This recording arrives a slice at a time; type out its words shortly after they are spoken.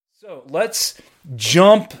So let's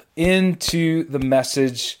jump into the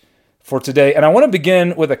message for today. And I want to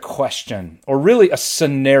begin with a question, or really a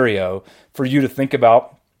scenario for you to think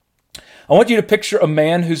about. I want you to picture a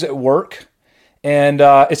man who's at work, and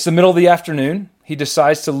it's the middle of the afternoon. He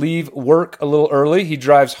decides to leave work a little early. He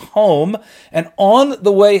drives home, and on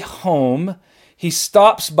the way home, he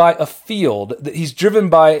stops by a field that he's driven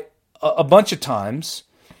by a bunch of times,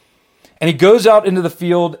 and he goes out into the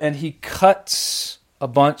field and he cuts a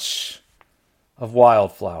bunch of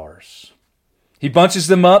wildflowers. He bunches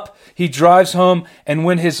them up, he drives home, and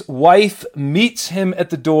when his wife meets him at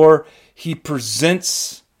the door, he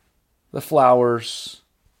presents the flowers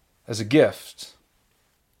as a gift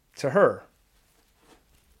to her.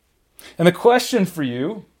 And the question for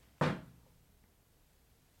you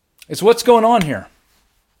is, what's going on here?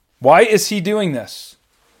 Why is he doing this?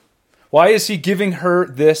 Why is he giving her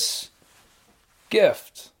this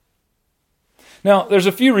gift? Now, there's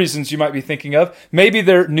a few reasons you might be thinking of. Maybe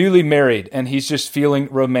they're newly married and he's just feeling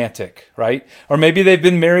romantic, right? Or maybe they've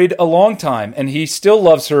been married a long time and he still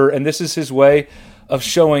loves her and this is his way of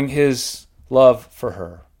showing his love for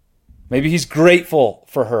her. Maybe he's grateful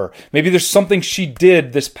for her. Maybe there's something she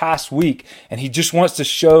did this past week and he just wants to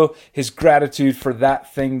show his gratitude for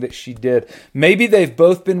that thing that she did. Maybe they've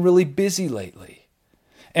both been really busy lately.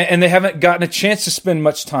 And they haven't gotten a chance to spend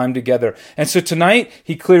much time together. And so tonight,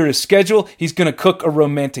 he cleared his schedule. He's going to cook a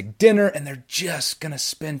romantic dinner, and they're just going to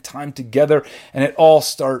spend time together. And it all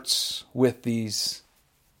starts with these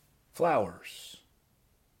flowers.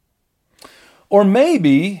 Or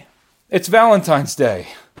maybe it's Valentine's Day,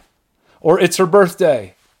 or it's her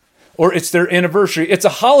birthday, or it's their anniversary. It's a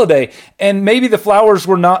holiday, and maybe the flowers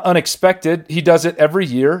were not unexpected. He does it every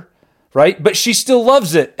year, right? But she still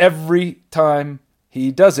loves it every time he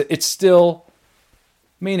does it. It's still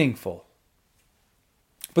meaningful.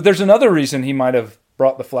 But there's another reason he might have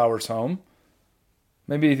brought the flowers home.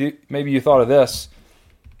 Maybe you thought of this.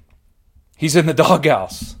 He's in the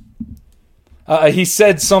doghouse. He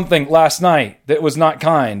said something last night that was not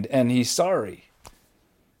kind, and he's sorry.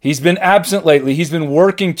 He's been absent lately. He's been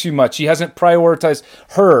working too much. He hasn't prioritized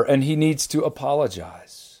her, and he needs to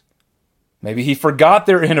apologize. Maybe he forgot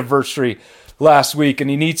their anniversary last week, and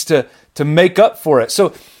he needs to make up for it.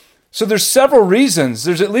 So there's several reasons.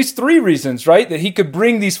 There's at least 3 reasons, right, that he could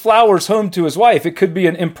bring these flowers home to his wife. It could be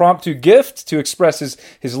an impromptu gift to express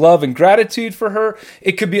his love and gratitude for her.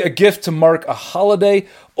 It could be a gift to mark a holiday,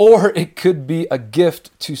 or it could be a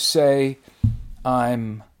gift to say,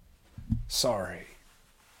 I'm sorry.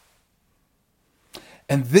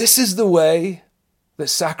 And this is the way that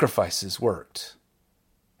sacrifices worked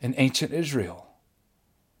in ancient Israel.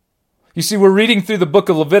 You see, we're reading through the book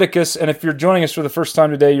of Leviticus, and if you're joining us for the first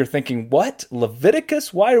time today, you're thinking, what?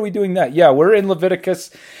 Leviticus? Why are we doing that? Yeah, we're in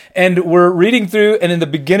Leviticus, and we're reading through, and in the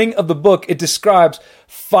beginning of the book, it describes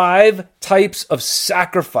 5 types of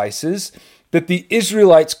sacrifices that the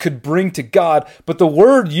Israelites could bring to God. But the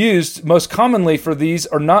word used most commonly for these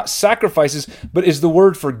are not sacrifices, but is the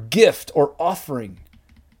word for gift or offering.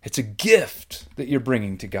 It's a gift that you're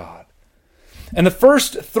bringing to God. And the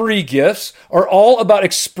first 3 gifts are all about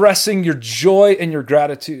expressing your joy and your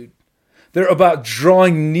gratitude. They're about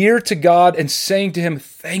drawing near to God and saying to him,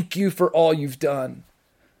 thank you for all you've done.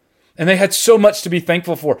 And they had so much to be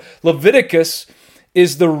thankful for. Leviticus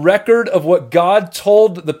is the record of what God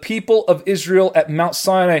told the people of Israel at Mount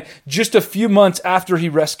Sinai just a few months after he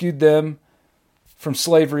rescued them from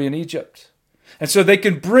slavery in Egypt. And so they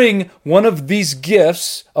can bring one of these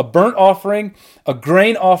gifts, a burnt offering, a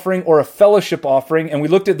grain offering, or a fellowship offering, and we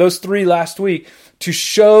looked at those 3 last week, to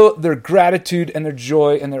show their gratitude and their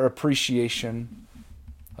joy and their appreciation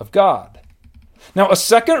of God. Now, a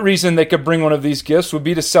second reason they could bring one of these gifts would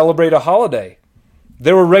be to celebrate a holiday.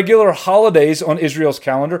 There were regular holidays on Israel's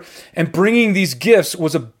calendar, and bringing these gifts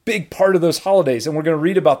was a big part of those holidays, and we're going to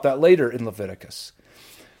read about that later in Leviticus.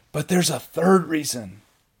 But there's a third reason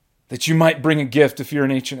that you might bring a gift if you're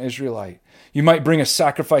an ancient Israelite. You might bring a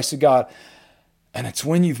sacrifice to God. And it's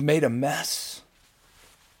when you've made a mess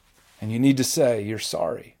and you need to say you're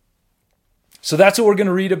sorry. So that's what we're going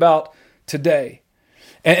to read about today.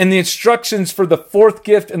 And the instructions for the 4th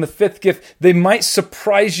gift and the 5th gift, they might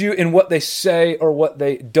surprise you in what they say or what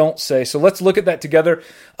they don't say. So let's look at that together.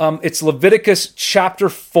 It's Leviticus chapter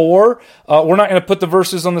 4. We're not going to put the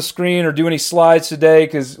verses on the screen or do any slides today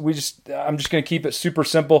because I'm just going to keep it super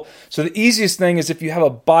simple. So the easiest thing is if you have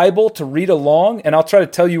a Bible to read along, and I'll try to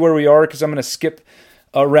tell you where we are because I'm going to skip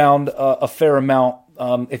around a fair amount.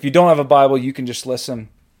 If you don't have a Bible, you can just listen.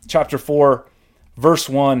 Chapter 4, verse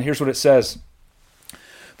 1, here's what it says.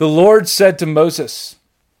 The Lord said to Moses,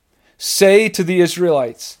 say to the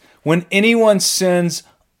Israelites, when anyone sins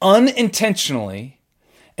unintentionally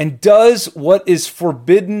and does what is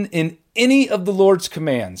forbidden in any of the Lord's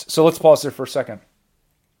commands. So let's pause there for a second.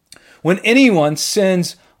 When anyone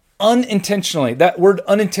sins unintentionally, that word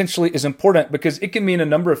unintentionally is important because it can mean a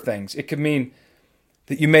number of things. It could mean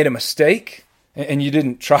that you made a mistake and you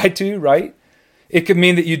didn't try to, right? It could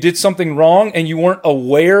mean that you did something wrong and you weren't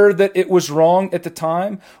aware that it was wrong at the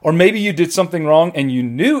time. Or maybe you did something wrong and you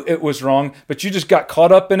knew it was wrong, but you just got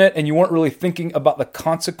caught up in it and you weren't really thinking about the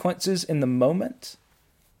consequences in the moment.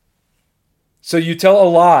 So you tell a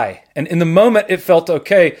lie, and in the moment it felt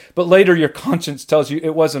okay, but later your conscience tells you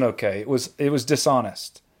it wasn't okay. It was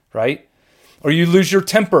dishonest, right? Or you lose your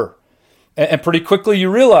temper, and pretty quickly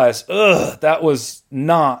you realize, that was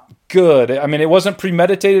not good. I mean, it wasn't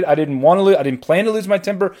premeditated. I didn't plan to lose my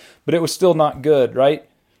temper, but it was still not good, right?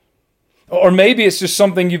 Or maybe it's just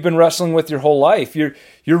something you've been wrestling with your whole life. You're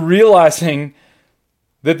realizing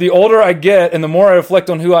that the older I get and the more I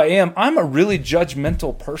reflect on who I am, I'm a really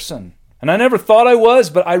judgmental person. And I never thought I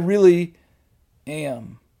was, but I really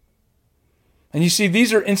am. And you see,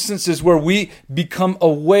 these are instances where we become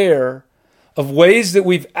aware of ways that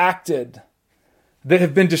we've acted that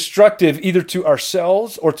have been destructive either to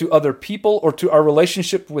ourselves or to other people or to our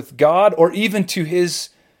relationship with God or even to His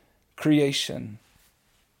creation.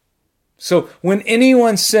 So when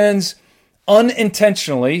anyone sins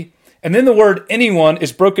unintentionally, and then the word anyone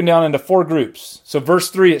is broken down into 4 groups. So verse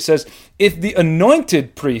 3, it says, if the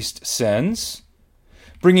anointed priest sins,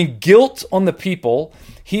 bringing guilt on the people,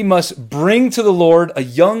 he must bring to the Lord a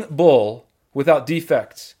young bull without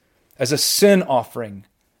defect as a sin offering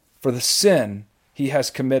for the sin he has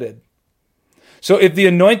committed. So if the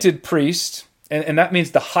anointed priest, and that means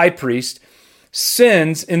the high priest,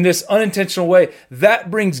 sins in this unintentional way, that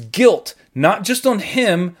brings guilt, not just on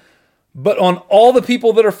him, but on all the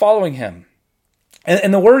people that are following him.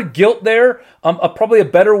 And the word guilt there, probably a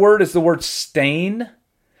better word is the word stain.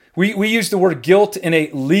 We use the word guilt in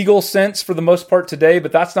a legal sense for the most part today,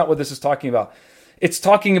 but that's not what this is talking about. It's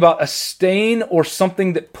talking about a stain or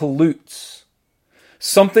something that pollutes,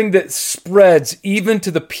 something that spreads even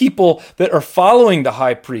to the people that are following the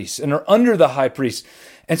high priest and are under the high priest.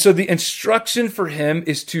 And so the instruction for him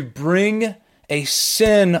is to bring a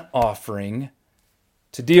sin offering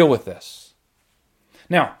to deal with this.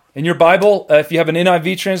 Now, in your Bible, if you have an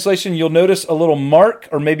NIV translation, you'll notice a little mark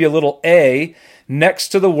or maybe a little A next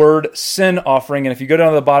to the word sin offering. And if you go down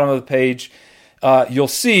to the bottom of the page, you'll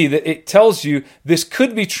see that it tells you this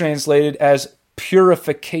could be translated as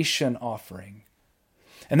purification offering.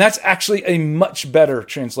 And that's actually a much better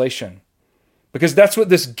translation because that's what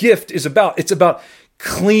this gift is about. It's about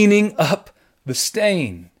cleaning up the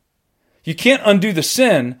stain. You can't undo the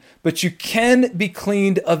sin, but you can be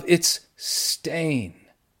cleaned of its stain.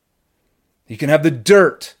 You can have the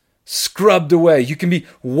dirt scrubbed away. You can be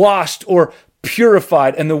washed or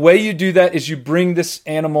purified. And the way you do that is you bring this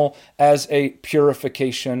animal as a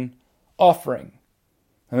purification offering.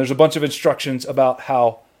 And there's a bunch of instructions about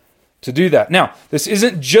how to do that. Now, this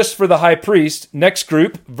isn't just for the high priest. Next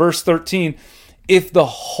group, verse 13. If the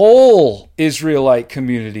whole Israelite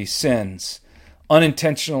community sins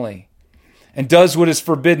unintentionally and does what is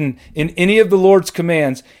forbidden in any of the Lord's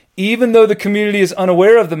commands, even though the community is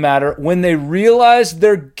unaware of the matter, when they realize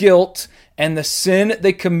their guilt and the sin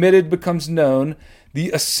they committed becomes known,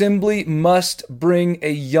 the assembly must bring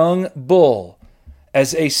a young bull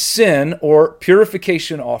as a sin or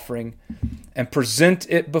purification offering and present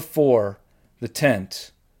it before the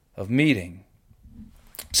tent of meeting.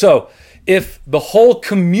 So, if the whole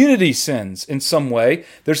community sins in some way,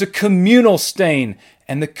 there's a communal stain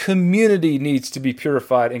and the community needs to be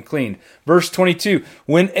purified and cleaned. Verse 22,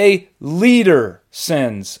 when a leader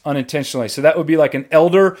sins unintentionally, so that would be like an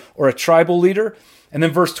elder or a tribal leader. And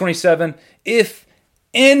then verse 27, if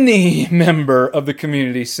any member of the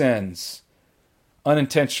community sins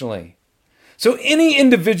unintentionally. So any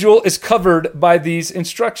individual is covered by these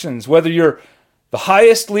instructions, whether you're the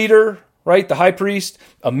highest leader, right, the high priest,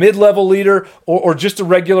 a mid-level leader, or just a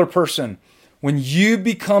regular person. When you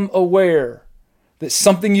become aware that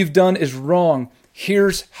something you've done is wrong,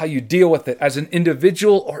 here's how you deal with it as an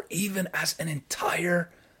individual or even as an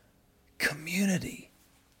entire community.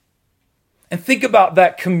 And think about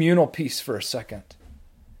that communal piece for a second.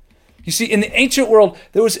 You see, in the ancient world,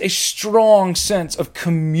 there was a strong sense of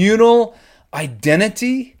communal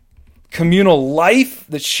identity, communal life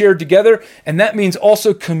that's shared together, and that means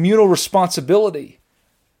also communal responsibility.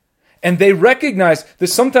 And they recognize that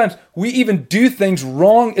sometimes we even do things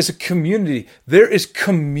wrong as a community. There is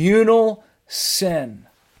communal sin.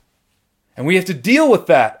 And we have to deal with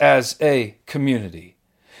that as a community.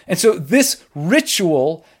 And so this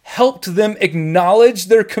ritual helped them acknowledge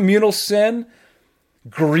their communal sin,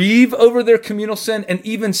 grieve over their communal sin, and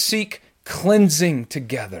even seek cleansing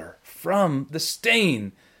together from the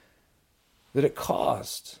stain that it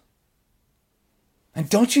caused. And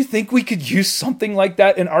don't you think we could use something like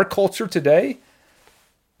that in our culture today?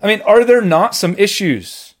 I mean, are there not some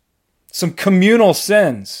issues, some communal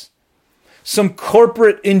sins, some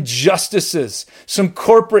corporate injustices, some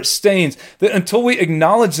corporate stains that until we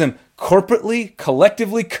acknowledge them corporately,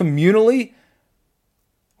 collectively, communally,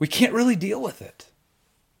 we can't really deal with it?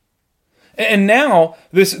 And now,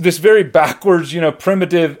 this very backwards,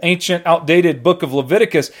 primitive, ancient, outdated book of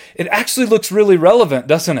Leviticus, it actually looks really relevant,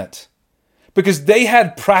 doesn't it? Because they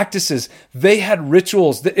had practices, they had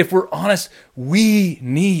rituals that, if we're honest, we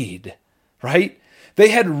need, right? They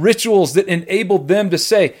had rituals that enabled them to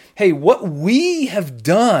say, hey, what we have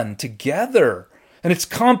done together, and it's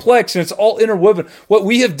complex and it's all interwoven, what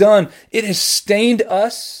we have done, it has stained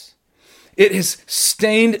us. It has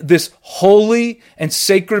stained this holy and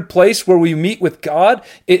sacred place where we meet with God.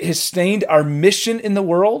 It has stained our mission in the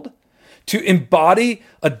world to embody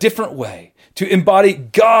a different way, to embody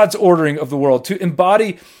God's ordering of the world, to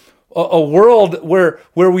embody a world where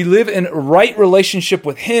we live in right relationship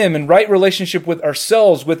with Him and right relationship with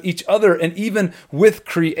ourselves, with each other, and even with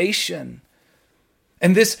creation.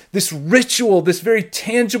 And this ritual, this very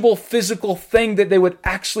tangible physical thing that they would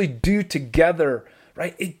actually do together,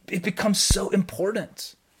 right? It becomes so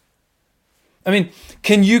important. I mean,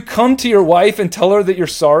 can you come to your wife and tell her that you're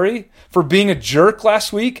sorry for being a jerk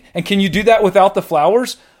last week? And can you do that without the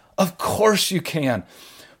flowers? Of course you can.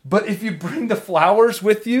 But if you bring the flowers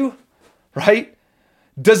with you, right?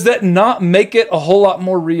 Does that not make it a whole lot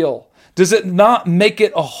more real? Does it not make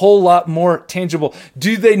it a whole lot more tangible?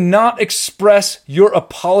 Do they not express your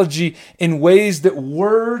apology in ways that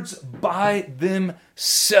words by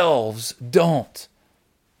themselves don't?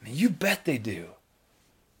 I mean, you bet they do.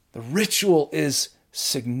 The ritual is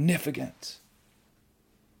significant.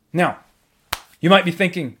 Now, you might be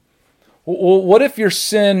thinking, well, what if your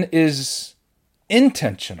sin is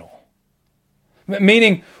intentional?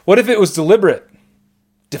 Meaning, what if it was deliberate,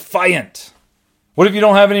 defiant? What if you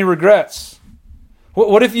don't have any regrets?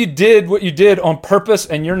 What if you did what you did on purpose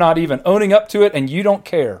and you're not even owning up to it and you don't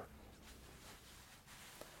care?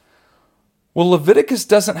 Well, Leviticus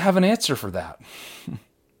doesn't have an answer for that.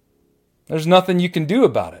 There's nothing you can do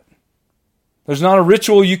about it. There's not a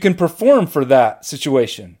ritual you can perform for that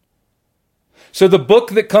situation. So the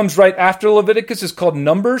book that comes right after Leviticus is called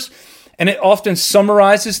Numbers, and it often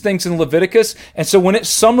summarizes things in Leviticus. And so when it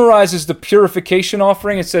summarizes the purification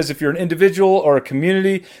offering, it says if you're an individual or a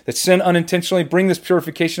community that sin unintentionally, bring this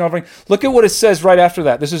purification offering. Look at what it says right after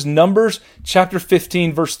that. This is Numbers chapter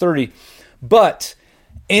 15, verse 30. But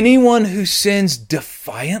anyone who sins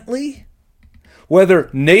defiantly, whether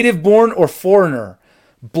native born or foreigner,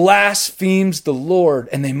 blasphemes the Lord,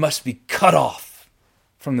 and they must be cut off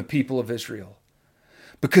from the people of Israel,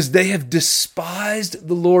 because they have despised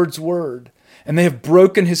the Lord's word and they have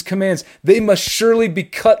broken His commands. They must surely be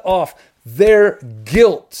cut off. Their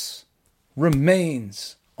guilt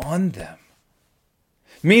remains on them.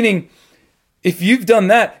 Meaning, if you've done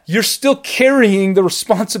that, you're still carrying the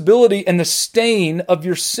responsibility and the stain of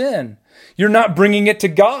your sin. You're not bringing it to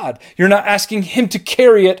God. You're not asking Him to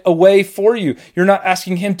carry it away for you. You're not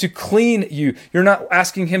asking Him to clean you. You're not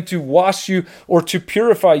asking Him to wash you or to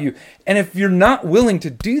purify you. And if you're not willing to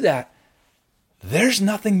do that, there's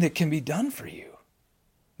nothing that can be done for you.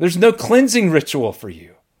 There's no cleansing ritual for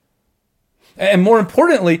you. And more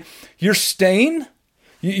importantly, your stain,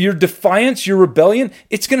 your defiance, your rebellion,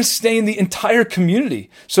 it's going to stain the entire community.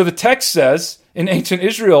 So the text says in ancient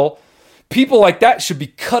Israel, people like that should be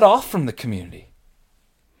cut off from the community,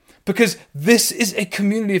 because this is a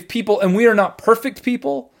community of people, and we are not perfect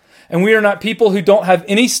people, and we are not people who don't have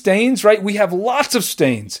any stains, right? We have lots of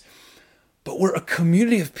stains, but we're a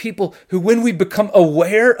community of people who, when we become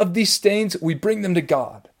aware of these stains, we bring them to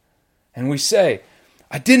God, and we say,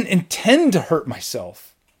 I didn't intend to hurt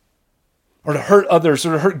myself, or to hurt others,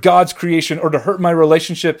 or to hurt God's creation, or to hurt my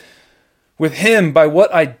relationship with Him by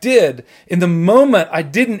what I did. In the moment, I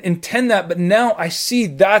didn't intend that, but now I see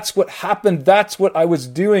that's what happened. That's what I was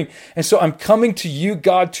doing. And so I'm coming to you,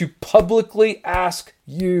 God, to publicly ask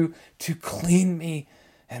you to clean me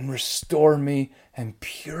and restore me and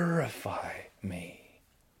purify me.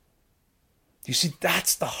 You see,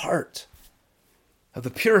 that's the heart of the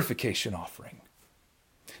purification offering.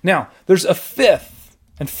 Now, there's a fifth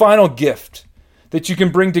and final gift that you can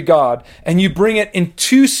bring to God, and you bring it in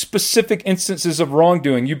two specific instances of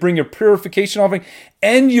wrongdoing. You bring your purification offering,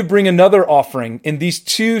 and you bring another offering in these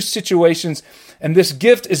two situations, and this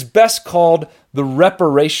gift is best called the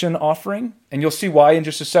reparation offering, and you'll see why in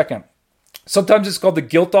just a second. Sometimes it's called the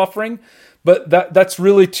guilt offering, but that's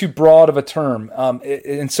really too broad of a term.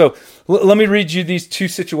 And so let me read you these two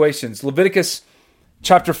situations. Leviticus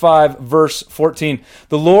chapter 5, verse 14.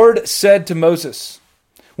 The Lord said to Moses,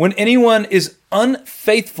 when anyone is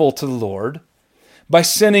unfaithful to the Lord by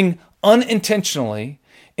sinning unintentionally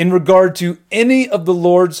in regard to any of the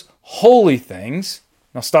Lord's holy things,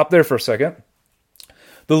 now stop there for a second.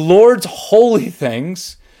 The Lord's holy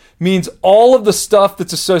things means all of the stuff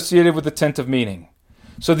that's associated with the tent of meeting.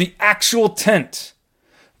 So the actual tent,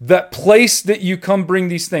 that place that you come bring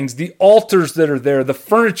these things, the altars that are there, the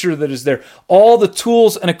furniture that is there, all the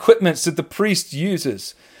tools and equipments that the priest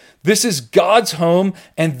uses. This is God's home,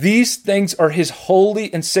 and these things are his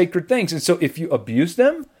holy and sacred things. And so if you abuse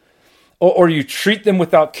them, or you treat them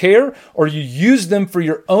without care, or you use them for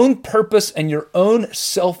your own purpose and your own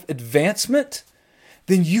self-advancement,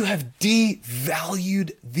 then you have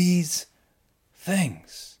devalued these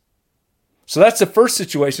things. So that's the first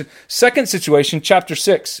situation. Second situation, chapter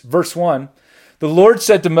 6, verse 1. The Lord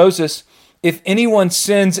said to Moses, if anyone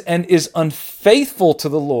sins and is unfaithful to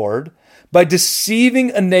the Lord by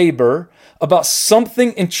deceiving a neighbor about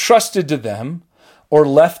something entrusted to them or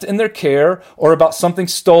left in their care, or about something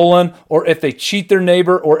stolen, or if they cheat their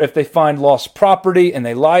neighbor, or if they find lost property and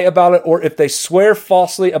they lie about it, or if they swear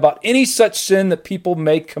falsely about any such sin that people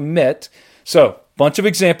may commit. So, bunch of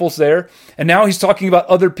examples there. And now he's talking about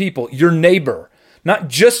other people, your neighbor. Not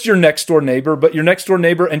just your next door neighbor, but your next door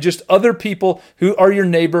neighbor and just other people who are your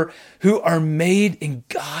neighbor, who are made in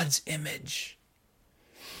God's image.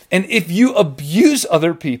 And if you abuse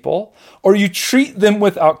other people, or you treat them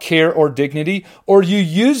without care or dignity, or you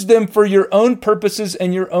use them for your own purposes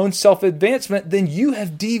and your own self-advancement, then you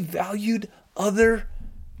have devalued other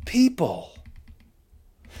people.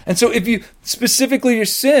 And so if you specifically your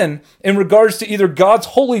sin in regards to either God's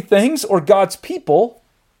holy things or God's people,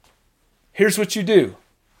 here's what you do.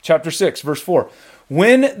 Chapter 6, verse 4.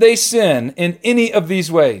 When they sin in any of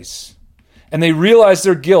these ways, and they realize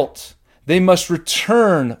their guilt, they must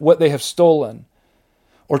return what they have stolen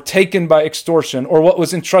or taken by extortion, or what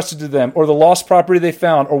was entrusted to them, or the lost property they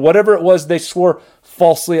found, or whatever it was they swore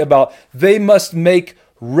falsely about. They must make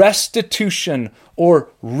restitution or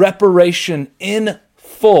reparation in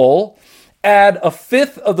full, add a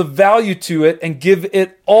fifth of the value to it, and give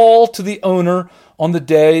it all to the owner on the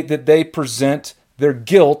day that they present their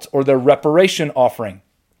guilt or their reparation offering.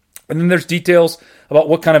 And then there's details about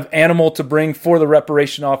what kind of animal to bring for the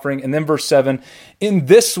reparation offering. And then verse 7, in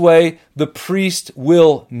this way, the priest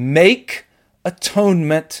will make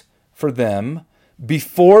atonement for them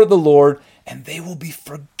before the Lord, and they will be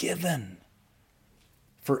forgiven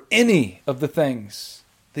for any of the things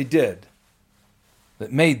they did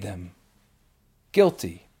that made them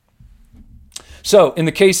guilty. So, in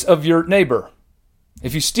the case of your neighbor,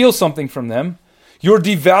 if you steal something from them, you're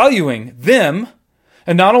devaluing them.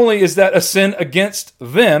 And not only is that a sin against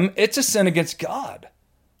them, it's a sin against God,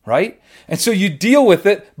 right? And so you deal with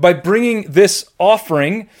it by bringing this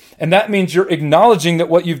offering, and that means you're acknowledging that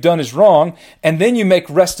what you've done is wrong, and then you make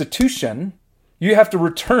restitution. You have to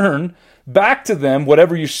return back to them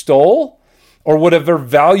whatever you stole, or whatever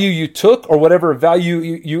value you took, or whatever value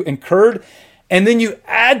you incurred, and then you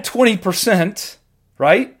add 20%,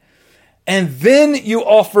 right? And then you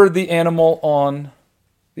offer the animal on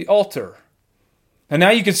the altar. And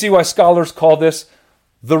now you can see why scholars call this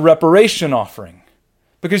the reparation offering.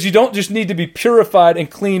 Because you don't just need to be purified and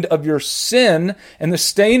cleaned of your sin and the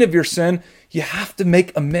stain of your sin. You have to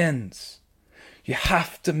make amends. You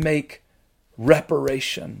have to make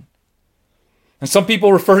reparation. And some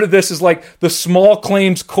people refer to this as like the small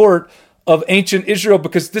claims court of ancient Israel,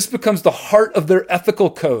 because this becomes the heart of their ethical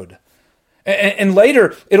code. And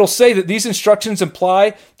later, it'll say that these instructions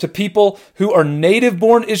apply to people who are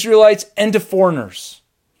native-born Israelites and to foreigners.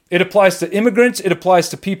 It applies to immigrants. It applies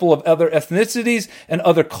to people of other ethnicities and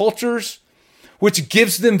other cultures, which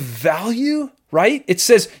gives them value, right? It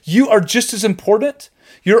says you are just as important.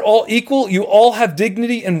 You're all equal. You all have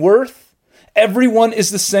dignity and worth. Everyone is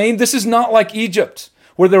the same. This is not like Egypt,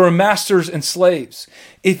 where there were masters and slaves.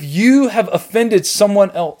 If you have offended someone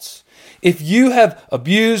else, if you have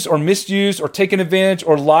abused or misused or taken advantage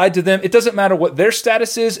or lied to them, it doesn't matter what their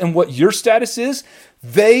status is and what your status is.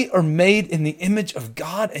 They are made in the image of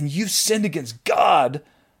God, and you've sinned against God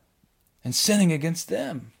and sinning against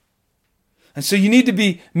them. And so you need to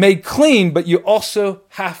be made clean, but you also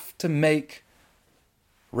have to make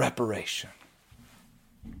reparation.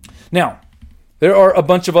 Now, there are a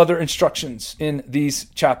bunch of other instructions in these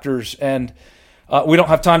chapters, and We don't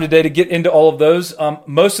have time today to get into all of those.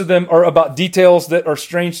 Most of them are about details that are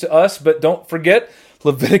strange to us, but don't forget,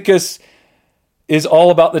 Leviticus is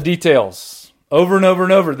all about the details. Over and over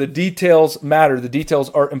and over, the details matter. The details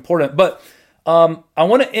are important. But I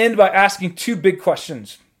want to end by asking two big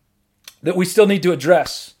questions that we still need to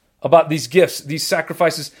address about these gifts, these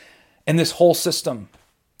sacrifices, and this whole system.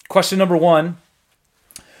 Question number one,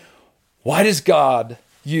 why does God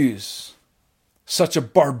use such a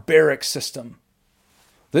barbaric system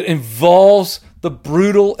that involves the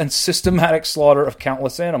brutal and systematic slaughter of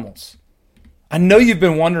countless animals? I know you've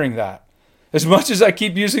been wondering that. As much as I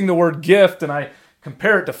keep using the word gift and I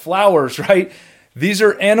compare it to flowers, right? These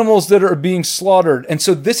are animals that are being slaughtered. And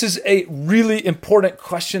so this is a really important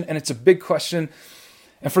question, and it's a big question.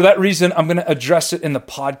 And for that reason, I'm going to address it in the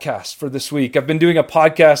podcast for this week. I've been doing a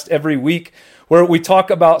podcast every week where we talk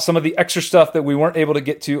about some of the extra stuff that we weren't able to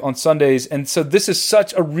get to on Sundays. And so this is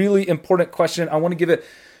such a really important question. I want to give it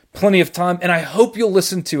plenty of time, and I hope you'll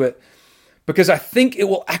listen to it because I think it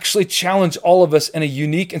will actually challenge all of us in a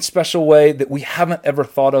unique and special way that we haven't ever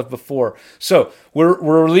thought of before. So we're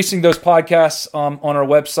releasing those podcasts on our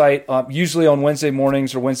website, usually on Wednesday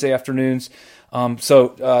mornings or Wednesday afternoons.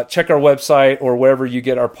 So check our website or wherever you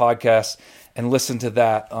get our podcasts and listen to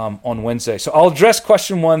that on Wednesday. So I'll address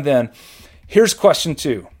question one then. Here's question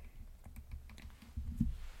two.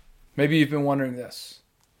 Maybe you've been wondering this.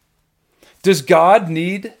 Does God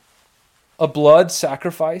need a blood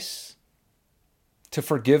sacrifice to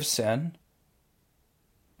forgive sin?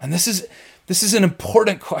 And this is an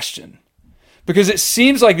important question because it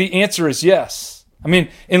seems like the answer is yes. I mean,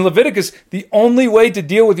 in Leviticus, the only way to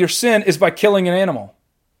deal with your sin is by killing an animal.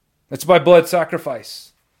 It's by blood sacrifice.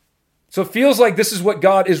 So it feels like this is what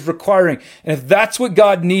God is requiring. And if that's what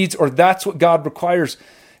God needs or that's what God requires,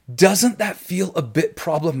 doesn't that feel a bit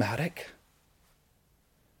problematic?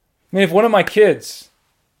 I mean, if one of my kids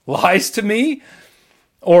lies to me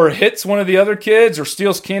or hits one of the other kids or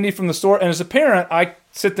steals candy from the store, and as a parent, I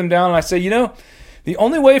sit them down and I say, the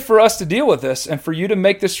only way for us to deal with this and for you to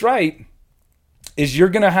make this right is you're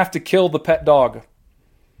going to have to kill the pet dog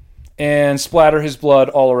and splatter his blood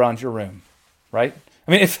all around your room, right?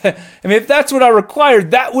 I mean, if that's what I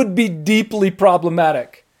required, that would be deeply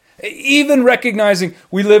problematic. Even recognizing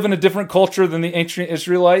we live in a different culture than the ancient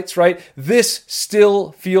Israelites, right? This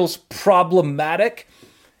still feels problematic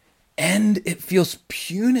and it feels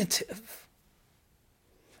punitive.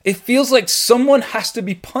 It feels like someone has to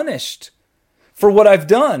be punished for what I've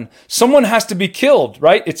done. Someone has to be killed,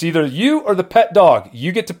 right? It's either you or the pet dog.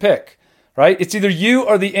 You get to pick, right? It's either you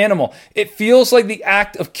or the animal. It feels like the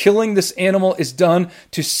act of killing this animal is done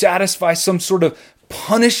to satisfy some sort of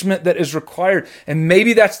punishment that is required. And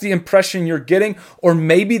maybe that's the impression you're getting, or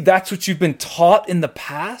maybe that's what you've been taught in the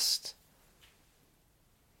past.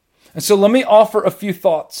 And so let me offer a few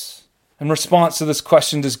thoughts in response to this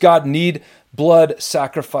question. Does God need blood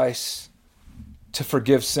sacrifice to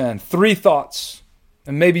forgive sin? 3 thoughts,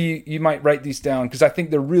 and maybe you might write these down because I think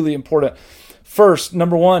they're really important. First,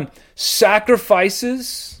 number 1,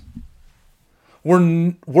 sacrifices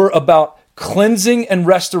were about cleansing and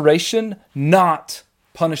restoration, not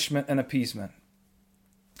punishment and appeasement.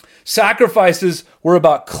 Sacrifices were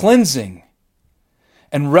about cleansing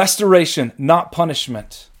and restoration, not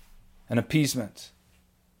punishment and appeasement.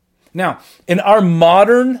 Now, in our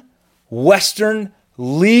modern, Western,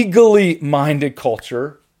 legally minded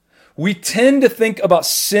culture, we tend to think about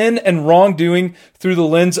sin and wrongdoing through the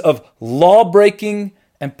lens of law breaking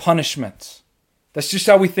and punishment. That's just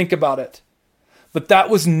how we think about it. But that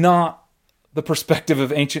was not the perspective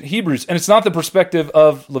of ancient Hebrews, and it's not the perspective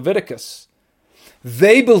of Leviticus.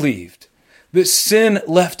 They believed that sin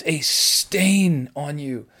left a stain on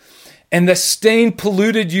you, and the stain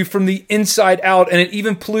polluted you from the inside out, and it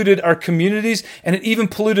even polluted our communities, and it even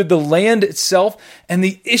polluted the land itself. And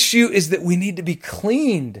the issue is that we need to be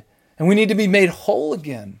cleaned, and we need to be made whole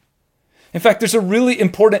again. In fact, there's a really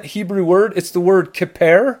important Hebrew word. It's the word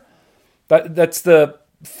kippur. That's the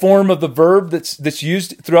form of the verb that's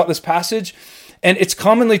used throughout this passage. And it's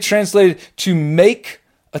commonly translated to make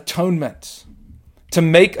atonement. To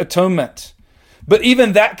make atonement. But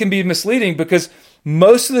even that can be misleading because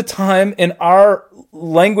most of the time in our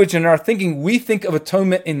language and our thinking, we think of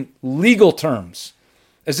atonement in legal terms,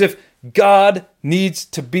 as if God needs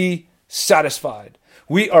to be satisfied.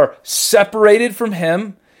 We are separated from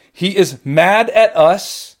him. He is mad at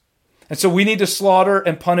us. And so we need to slaughter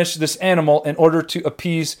and punish this animal in order to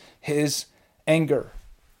appease his anger.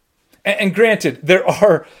 And granted, there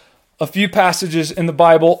are a few passages in the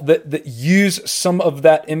Bible that use some of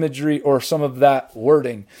that imagery or some of that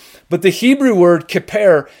wording. But the Hebrew word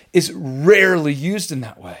kippur is rarely used in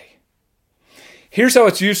that way. Here's how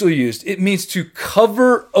it's usually used. It means to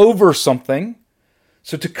cover over something.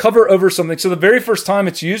 So to cover over something. So the very first time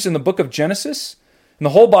it's used in the book of Genesis, in the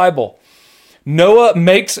whole Bible, Noah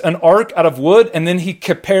makes an ark out of wood and then he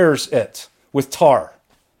prepares it with tar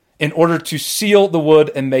in order to seal the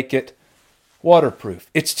wood and make it waterproof.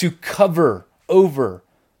 It's to cover over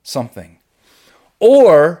something.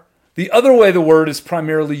 Or the other way the word is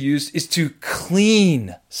primarily used is to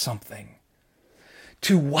clean something.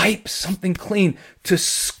 To wipe something clean. To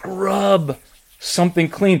scrub something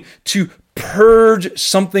clean. To purge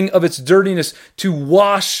something of its dirtiness. To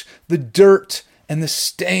wash the dirt and the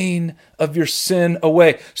stain of your sin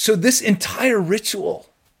away. So this entire ritual,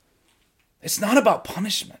 it's not about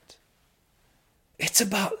punishment. It's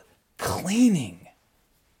about cleaning.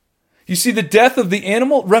 You see, the death of the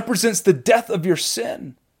animal represents the death of your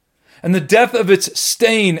sin and the death of its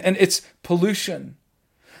stain and its pollution.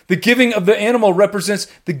 The giving of the animal represents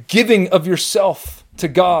the giving of yourself to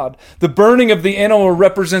God. The burning of the animal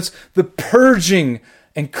represents the purging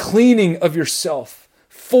and cleaning of yourself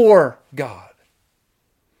for God.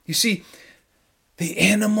 You see, the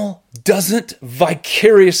animal doesn't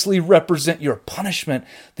vicariously represent your punishment.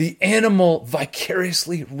 The animal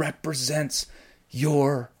vicariously represents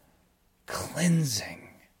your cleansing.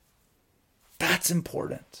 That's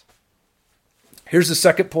important. Here's the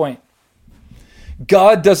second point.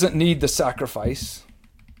 God doesn't need the sacrifice.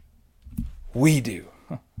 We do.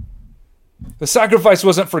 The sacrifice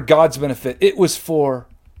wasn't for God's benefit. It was for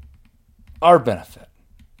our benefit.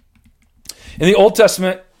 In the Old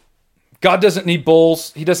Testament, God doesn't need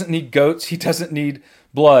bulls. He doesn't need goats. He doesn't need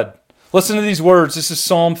blood. Listen to these words. This is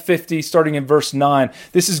Psalm 50, starting in verse 9.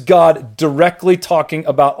 This is God directly talking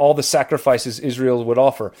about all the sacrifices Israel would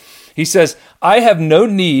offer. He says, I have no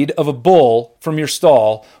need of a bull from your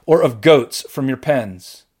stall or of goats from your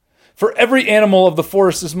pens. For every animal of the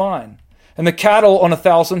forest is mine, and the cattle on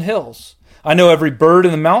 1,000 hills. I know every bird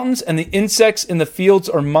in the mountains, and the insects in the fields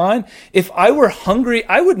are mine. If I were hungry,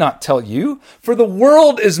 I would not tell you, for the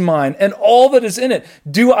world is mine, and all that is in it.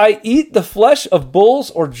 Do I eat the flesh of bulls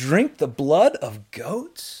or drink the blood of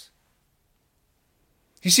goats?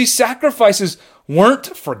 You see, sacrifices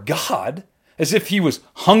weren't for God, as if he was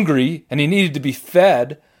hungry and he needed to be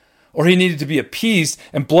fed, or he needed to be appeased,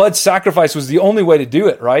 and blood sacrifice was the only way to do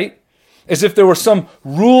it, right? As if there were some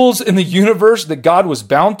rules in the universe that God was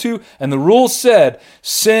bound to, and the rules said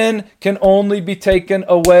sin can only be taken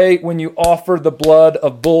away when you offer the blood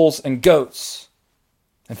of bulls and goats.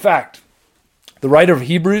 In fact, the writer of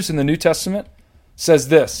Hebrews in the New Testament says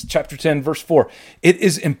this, chapter 10, verse 4, it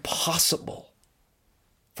is impossible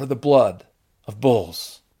for the blood of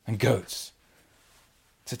bulls and goats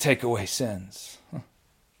to take away sins.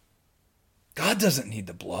 God doesn't need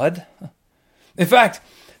the blood. In fact,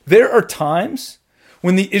 there are times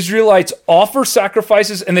when the Israelites offer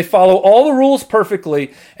sacrifices and they follow all the rules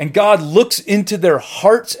perfectly, and God looks into their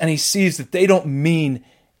hearts and he sees that they don't mean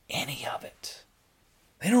any of it.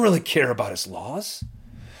 They don't really care about his laws.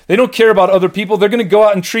 They don't care about other people. They're going to go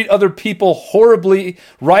out and treat other people horribly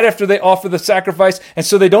right after they offer the sacrifice, and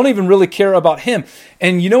so they don't even really care about him.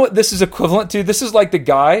 And you know what this is equivalent to? This is like the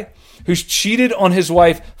guy who's cheated on his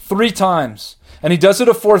wife 3 times. And he does it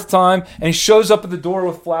a 4th time, and he shows up at the door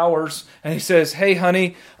with flowers, and he says, hey,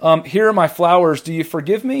 honey, here are my flowers. Do you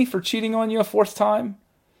forgive me for cheating on you a 4th time?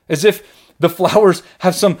 As if the flowers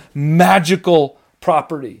have some magical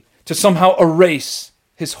property to somehow erase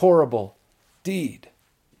his horrible deed.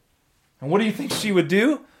 And what do you think she would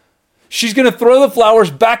do? She's going to throw the flowers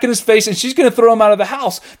back in his face, and she's going to throw him out of the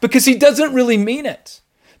house because he doesn't really mean it.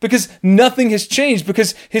 Because nothing has changed,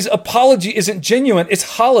 because his apology isn't genuine.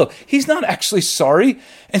 It's hollow. He's not actually sorry.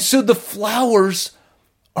 And so the flowers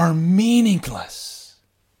are meaningless.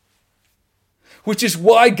 Which is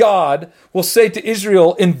why God will say to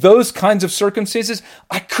Israel in those kinds of circumstances,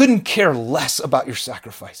 I couldn't care less about your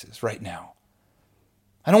sacrifices right now.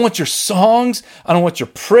 I don't want your songs. I don't want your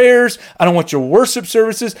prayers. I don't want your worship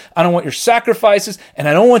services. I don't want your sacrifices. And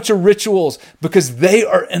I don't want your rituals, because they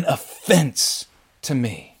are an offense to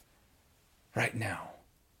me right now.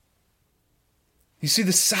 You see,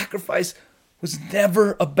 the sacrifice was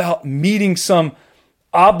never about meeting some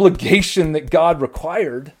obligation that God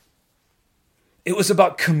required. It was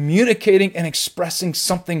about communicating and expressing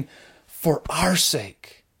something for our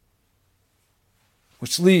sake.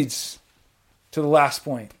 Which leads to the last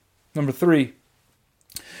point. Number 3,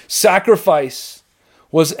 sacrifice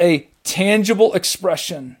was a tangible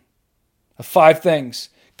expression of 5 things: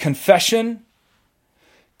 confession,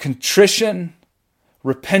 contrition,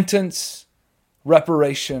 repentance,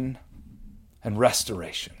 reparation, and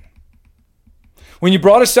restoration. When you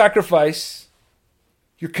brought a sacrifice,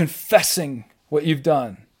 you're confessing what you've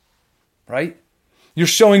done, right? You're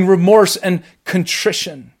showing remorse and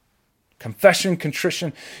contrition. Confession,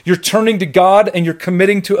 contrition. You're turning to God and you're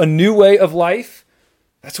committing to a new way of life.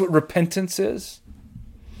 That's what repentance is.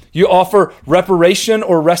 You offer reparation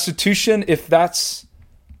or restitution if that's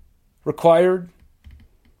required.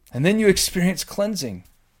 And then you experience cleansing,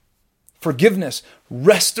 forgiveness,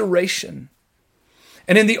 restoration.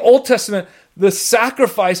 And in the Old Testament, the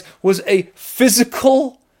sacrifice was a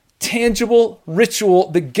physical, tangible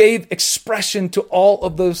ritual that gave expression to all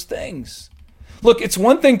of those things. Look, it's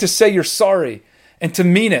one thing to say you're sorry and to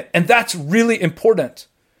mean it, and that's really important.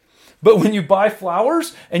 But when you buy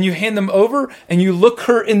flowers and you hand them over and you look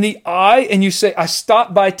her in the eye and you say, I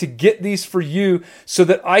stopped by to get these for you so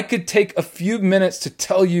that I could take a few minutes to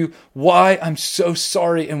tell you why I'm so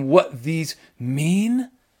sorry and what these mean.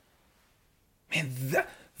 Man,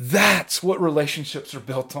 that's what relationships are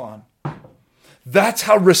built on. That's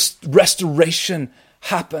how restoration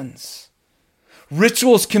happens.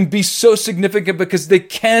 Rituals can be so significant because they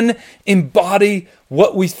can embody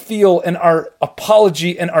what we feel and our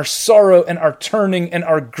apology and our sorrow and our turning and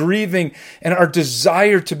our grieving and our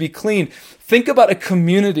desire to be clean. Think about a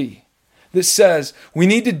community that says we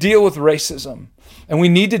need to deal with racism and we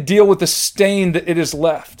need to deal with the stain that it has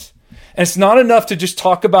left. And it's not enough to just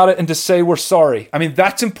talk about it and to say we're sorry. I mean,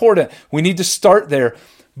 that's important. We need to start there.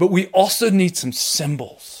 But we also need some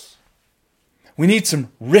symbols. We need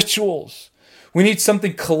some rituals. We need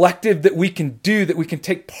something collective that we can do, that we can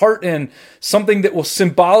take part in, something that will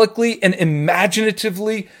symbolically and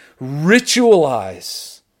imaginatively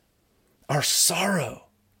ritualize our sorrow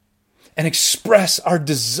and express our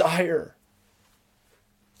desire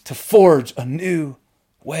to forge a new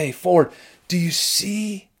way forward. Do you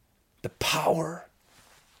see the power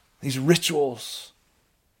these rituals,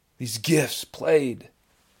 these gifts played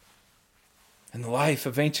in the life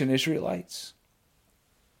of ancient Israelites?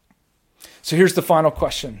 So here's the final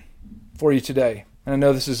question for you today. And I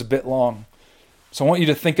know this is a bit long, so I want you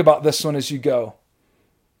to think about this one as you go.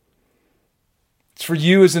 It's for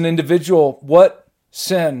you as an individual. What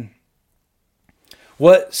sin,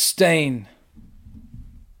 what stain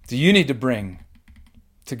do you need to bring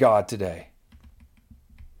to God today?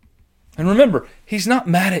 And remember, He's not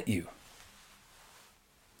mad at you.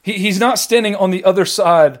 He's not standing on the other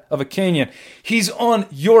side of a canyon. He's on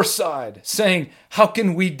your side saying, how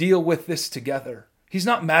can we deal with this together? He's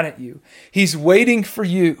not mad at you. He's waiting for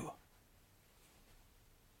you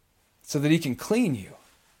so that He can clean you,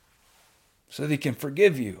 so that He can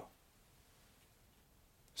forgive you,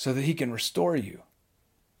 so that He can restore you.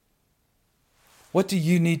 What do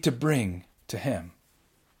you need to bring to Him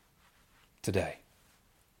today?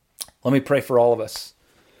 Let me pray for all of us.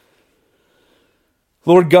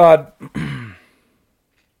 Lord God,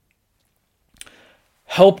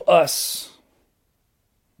 help us,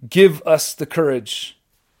 give us the courage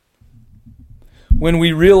when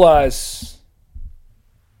we realize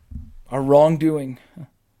our wrongdoing,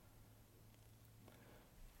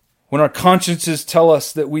 when our consciences tell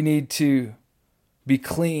us that we need to be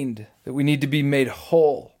cleaned, that we need to be made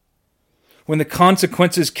whole, when the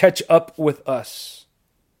consequences catch up with us.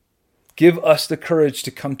 Give us the courage to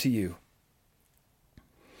come to you.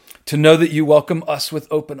 To know that you welcome us with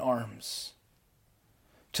open arms.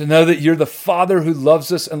 To know that you're the Father who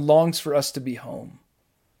loves us and longs for us to be home.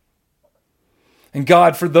 And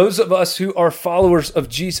God, for those of us who are followers of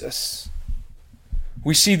Jesus,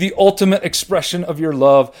 we see the ultimate expression of your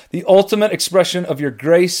love, the ultimate expression of your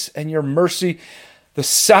grace and your mercy, the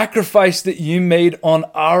sacrifice that you made on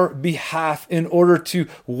our behalf in order to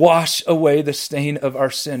wash away the stain of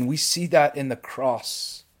our sin. We see that in the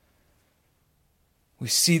cross. We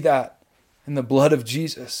see that in the blood of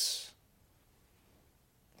Jesus.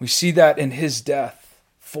 We see that in His death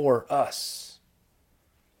for us.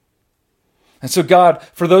 And so God,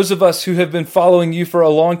 for those of us who have been following you for a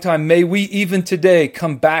long time, may we even today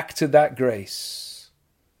come back to that grace.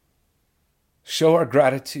 Show our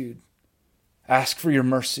gratitude. Ask for your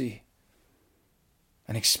mercy.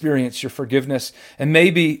 And experience your forgiveness. And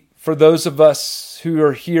maybe for those of us who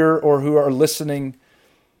are here or who are listening,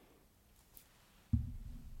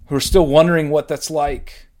 who are still wondering what that's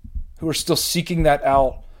like, who are still seeking that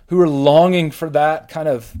out, who are longing for that kind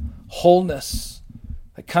of wholeness,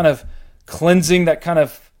 that kind of cleansing, that kind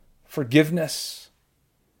of forgiveness.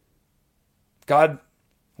 God,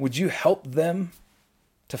 would you help them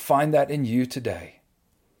to find that in you today?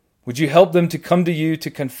 Would you help them to come to you,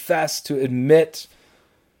 to confess, to admit,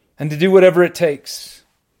 and to do whatever it takes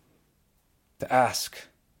to ask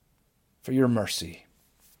for your mercy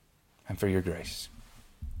and for your grace?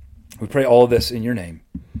 We pray all of this in your name.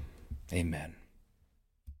 Amen.